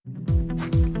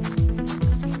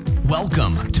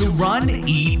Welcome to Run,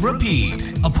 Eat,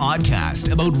 Repeat, a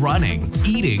podcast about running,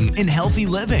 eating, and healthy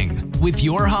living with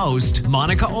your host,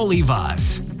 Monica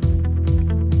Olivas.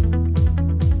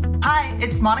 Hi,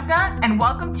 it's Monica, and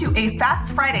welcome to a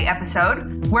Fast Friday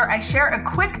episode where I share a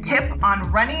quick tip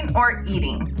on running or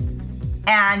eating.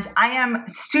 And I am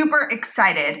super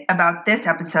excited about this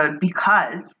episode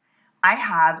because I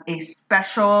have a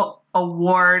special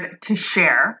award to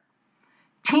share.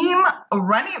 Team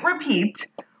Run, Eat, Repeat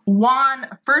won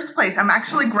first place. I'm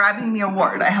actually grabbing the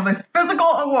award. I have a physical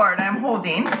award I'm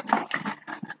holding.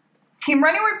 Team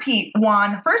Run, Eat, Repeat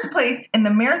won first place in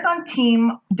the marathon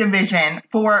team division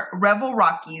for Revel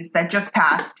Rockies that just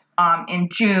passed in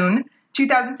June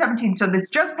 2017. So this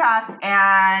just passed,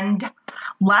 and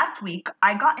last week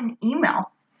I got an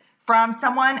email from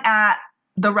someone at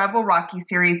the Revel Rocky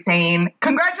series saying,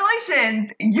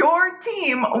 congratulations, your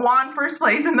team won first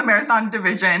place in the marathon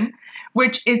division,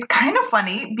 which is kind of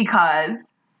funny because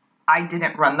I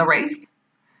didn't run the race.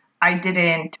 I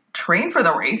didn't train for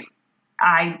the race.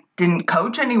 I didn't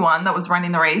coach anyone that was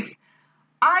running the race.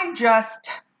 I just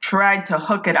tried to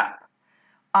hook it up.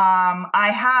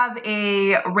 I have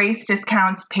a race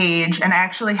discounts page, and I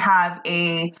actually have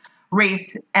a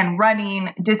race and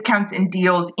running discounts and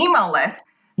deals email list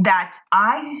that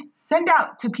I send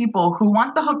out to people who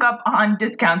want the hookup on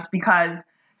discounts because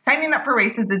signing up for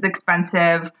races is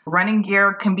expensive. Running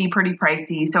gear can be pretty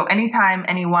pricey. So anytime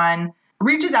anyone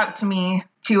reaches out to me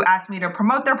to ask me to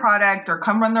promote their product or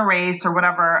come run the race or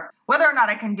whatever, whether or not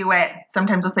I can do it,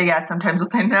 sometimes they'll say yes, sometimes they'll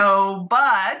say no.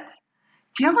 But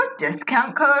do you have a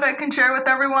discount code I can share with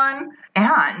everyone?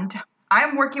 And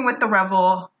I'm working with the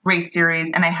Revel Race Series,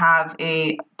 and I have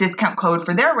a discount code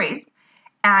for their race.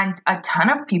 And a ton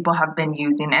of people have been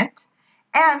using it.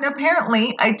 And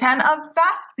apparently a ton of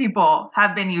fast people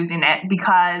have been using it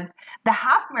because the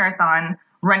half marathon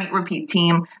Run, Eat, Repeat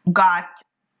team got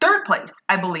third place,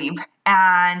 I believe.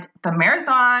 And the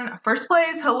marathon first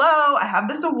place, hello, I have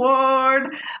this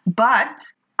award. But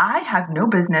I have no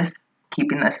business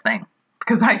keeping this thing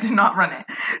because I did not run it.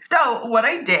 So what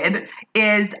I did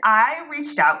is I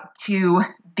reached out to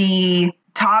the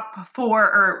top four,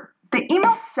 or the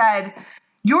email said,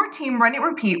 your team, Run, Eat,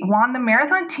 Repeat, won the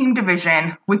marathon team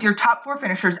division with your top four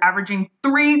finishers averaging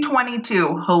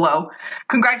 3:22. Hello.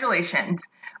 Congratulations.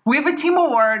 We have a team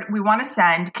award we want to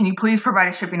send. Can you please provide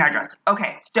a shipping address?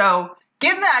 Okay, so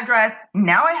give the address.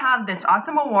 Now I have this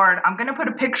awesome award. I'm going to put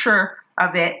a picture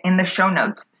of it in the show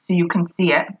notes so you can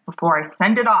see it before I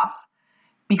send it off,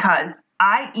 because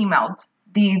I emailed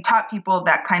the top people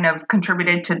that kind of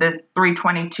contributed to this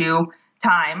 3:22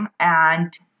 time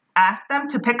and asked them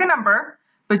to pick a number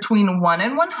between 1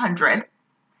 and 100,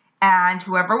 and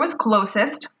whoever was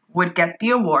closest would get the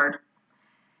award.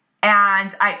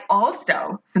 And I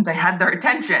also, since I had their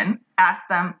attention, asked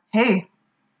them, hey,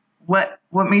 what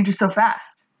made you so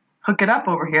fast? Hook it up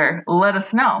over here. Let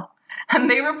us know. And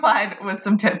they replied with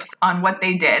some tips on what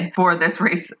they did for this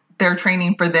race, their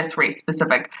training for this race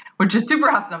specific, which is super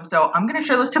awesome. So I'm going to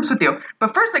share those tips with you.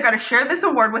 But first, I got to share this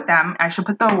award with them. I should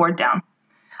put the award down.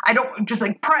 I don't just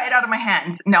pry it out of my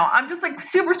hands. No, I'm just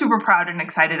super, super proud and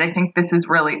excited. I think this is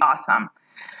really awesome.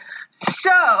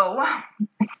 So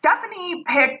Stephanie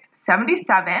picked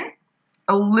 77,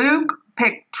 Luke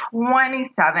picked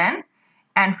 27,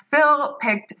 and Phil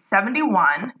picked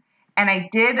 71. And I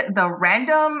did the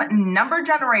random number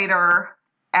generator,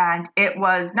 and it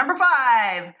was number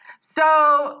 5.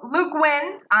 So Luke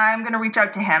wins. I'm going to reach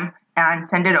out to him and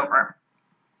send it over.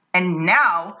 And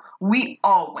now we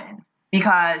all win,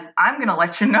 because I'm going to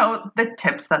let you know the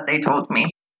tips that they told me.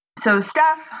 So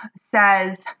Steph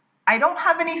says, I don't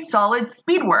have any solid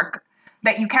speed work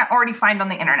that you can't already find on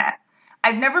the internet.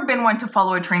 I've never been one to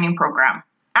follow a training program.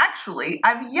 Actually,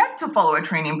 I've yet to follow a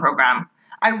training program.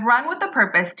 I run with the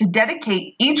purpose to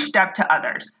dedicate each step to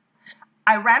others.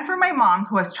 I ran for my mom,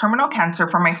 who has terminal cancer,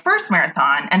 for my first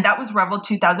marathon, and that was Revel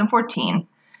 2014.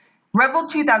 Revel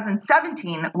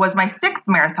 2017 was my 6th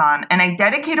marathon, and I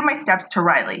dedicated my steps to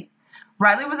Riley.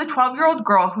 Riley was a 12-year-old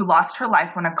girl who lost her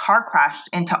life when a car crashed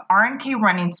into R&K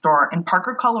Running Store in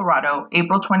Parker, Colorado,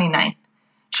 April 29th.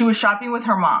 She was shopping with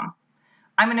her mom.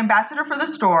 I'm an ambassador for the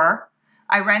store.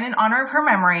 I ran in honor of her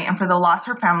memory and for the loss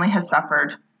her family has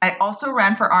suffered. I also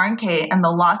ran for R&K and the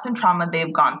loss and trauma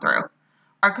they've gone through.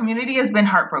 Our community has been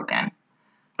heartbroken.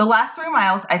 The last 3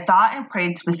 miles, I thought and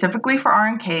prayed specifically for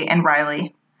R&K and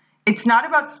Riley. It's not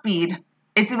about speed.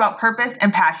 It's about purpose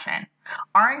and passion.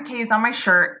 R&K is on my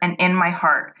shirt and in my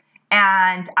heart.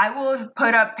 And I will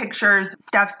put up pictures.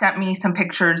 Steph sent me some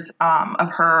pictures of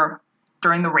her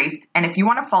during the race. And if you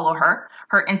want to follow her,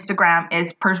 her Instagram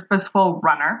is Purposeful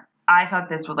Runner. I thought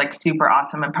this was like super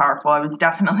awesome and powerful. I was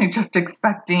definitely just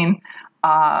expecting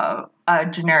a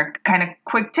generic kind of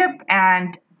quick tip,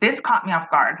 and this caught me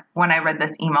off guard when I read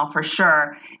this email for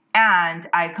sure. And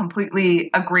I completely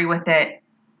agree with it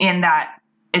in that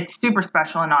it's super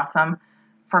special and awesome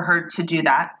for her to do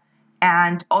that.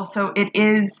 And also it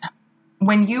is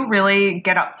when you really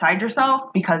get outside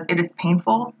yourself, because it is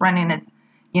painful. Running is,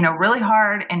 really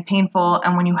hard and painful.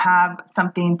 And when you have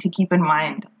something to keep in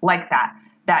mind like that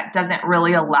doesn't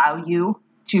really allow you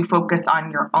to focus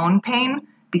on your own pain,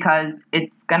 because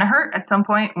it's going to hurt at some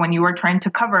point when you are trying to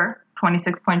cover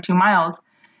 26.2 miles.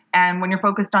 And when you're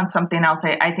focused on something else,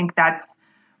 I think that's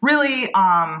really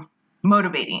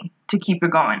motivating to keep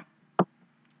it going.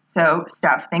 So,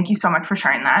 Steph, thank you so much for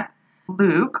sharing that.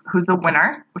 Luke, who's the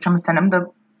winner, which I'm going to send him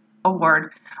the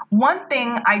award. One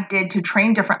thing I did to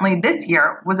train differently this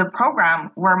year was a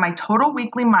program where my total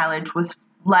weekly mileage was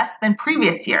less than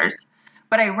previous years,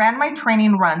 but I ran my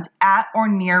training runs at or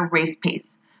near race pace.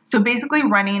 So basically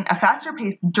running a faster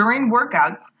pace during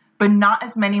workouts, but not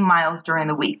as many miles during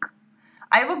the week.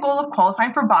 I have a goal of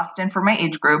qualifying for Boston for my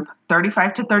age group,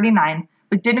 35 to 39,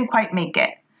 but didn't quite make it.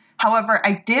 However,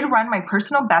 I did run my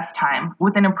personal best time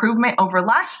with an improvement over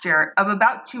last year of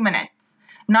about 2 minutes.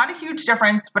 Not a huge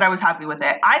difference, but I was happy with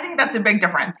it. I think that's a big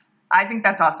difference. I think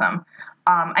that's awesome.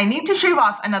 I need to shave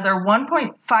off another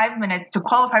 1.5 minutes to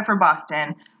qualify for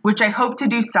Boston, which I hope to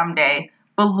do someday.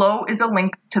 Below is a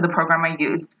link to the program I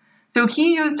used. So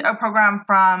he used a program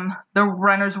from the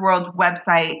Runner's World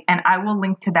website, and I will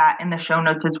link to that in the show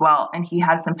notes as well. And he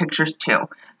has some pictures too.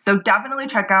 So definitely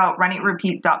check out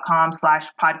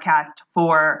runeatrepeat.com/podcast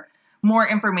for more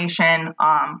information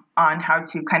on how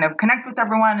to kind of connect with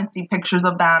everyone and see pictures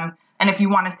of them. And if you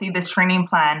want to see this training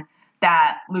plan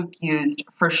that Luke used,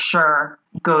 for sure,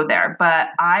 go there. But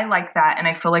I like that, and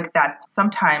I feel like that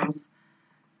sometimes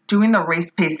doing the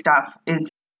race pace stuff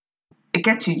it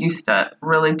gets you used to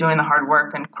really doing the hard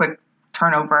work and quick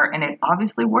turnover, and it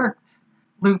obviously worked.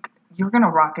 Luke, you're going to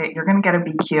rock it. You're going to get a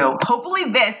BQ. Hopefully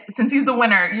this, since he's the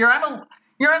winner, you're on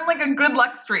like a good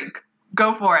luck streak.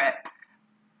 Go for it.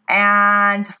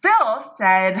 And Phil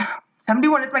said,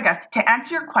 71 is my guest. To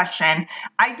answer your question,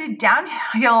 I did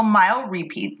downhill mile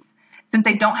repeats since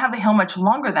I don't have a hill much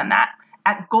longer than that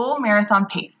at goal marathon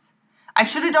pace. I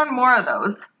should have done more of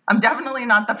those. I'm definitely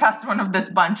not the fast one of this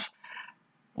bunch.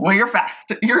 Well, you're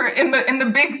fast. You're in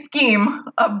the big scheme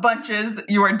of bunches.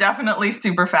 You are definitely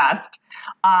super fast.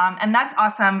 And that's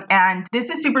awesome. And this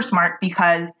is super smart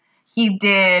because he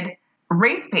did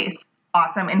race pace.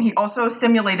 Awesome. And he also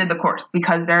simulated the course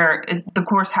because the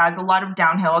course has a lot of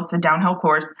downhill. It's a downhill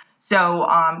course. So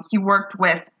he worked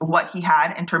with what he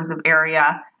had in terms of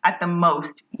area. At the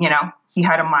most, he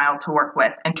had a mile to work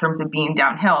with in terms of being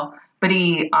downhill. But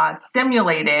he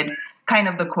simulated kind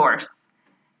of the course.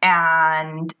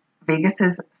 And Vegas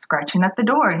is scratching at the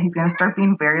door, and he's going to start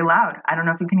being very loud. I don't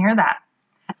know if you can hear that.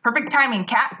 Perfect timing,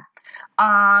 Kat.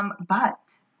 But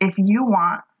if you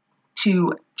want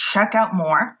to check out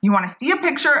more, you want to see a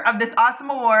picture of this awesome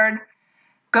award,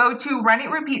 go to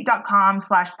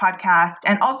runeatrepeat.com/podcast,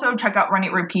 and also check out Run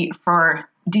Eat Repeat for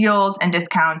deals and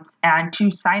discounts, and to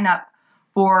sign up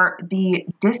for the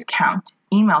discount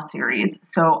email series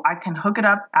so I can hook it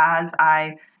up as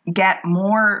I get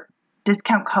more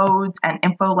discount codes and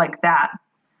info like that.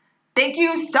 Thank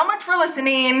you so much for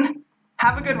listening.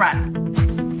 Have a good run.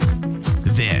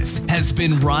 This has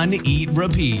been Run, Eat,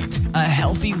 Repeat, a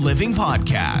healthy living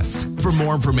podcast. For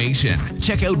more information,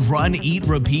 check out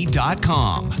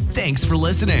runeatrepeat.com. Thanks for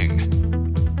listening.